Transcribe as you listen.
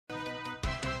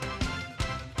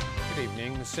Good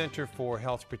evening. The Center for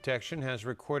Health Protection has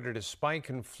recorded a spike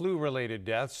in flu-related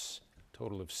deaths, a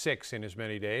total of 6 in as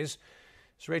many days.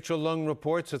 As Rachel Leung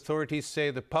reports, authorities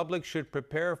say the public should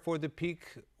prepare for the peak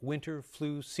winter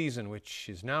flu season, which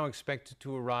is now expected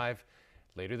to arrive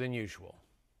later than usual.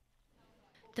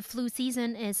 The flu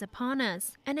season is upon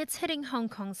us, and it's hitting Hong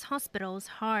Kong's hospitals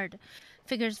hard.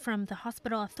 Figures from the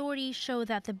hospital authority show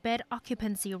that the bed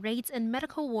occupancy rates in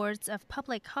medical wards of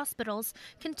public hospitals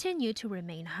continue to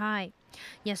remain high.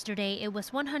 Yesterday, it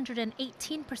was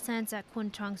 118% at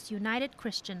Kwun United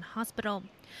Christian Hospital.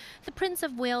 The Prince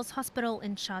of Wales Hospital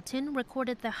in Sha Tin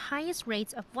recorded the highest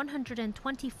rates of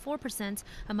 124%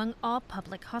 among all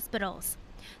public hospitals.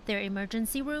 Their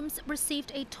emergency rooms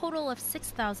received a total of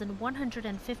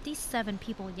 6,157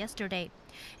 people yesterday,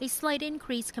 a slight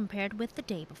increase compared with the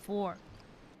day before.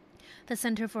 The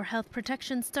Center for Health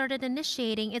Protection started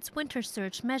initiating its winter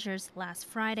surge measures last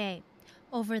Friday.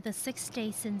 Over the 6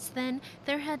 days since then,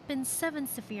 there had been 7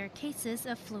 severe cases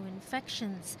of flu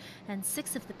infections, and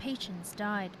 6 of the patients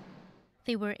died.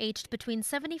 They were aged between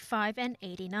 75 and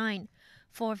 89.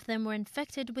 4 of them were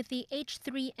infected with the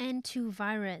H3N2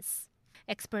 virus.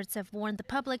 Experts have warned the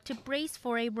public to brace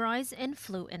for a rise in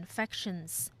flu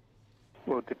infections.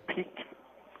 Well, the peak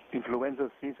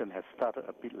influenza season has started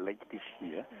a bit late this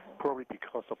year, probably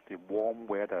because of the warm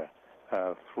weather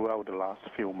throughout the last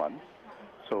few months.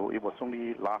 So it was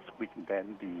only last week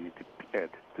then the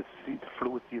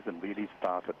flu season really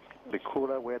started. The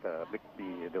cooler weather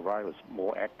made the virus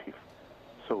more active,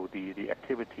 so the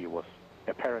activity was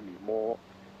apparently more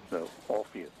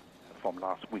obvious from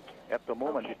last week. At the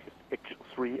moment, it is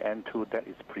H3N2 that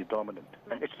is predominant.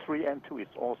 And H3N2 is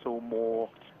also more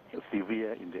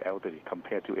severe in the elderly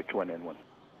compared to H1N1.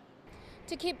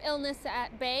 To keep illness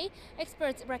at bay,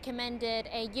 experts recommended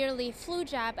a yearly flu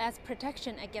jab as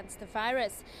protection against the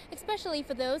virus, especially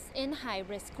for those in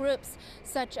high-risk groups,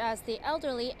 such as the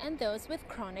elderly and those with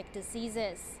chronic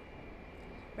diseases.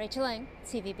 Rachel Leung,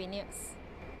 TVB News.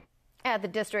 At the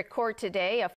district court today, a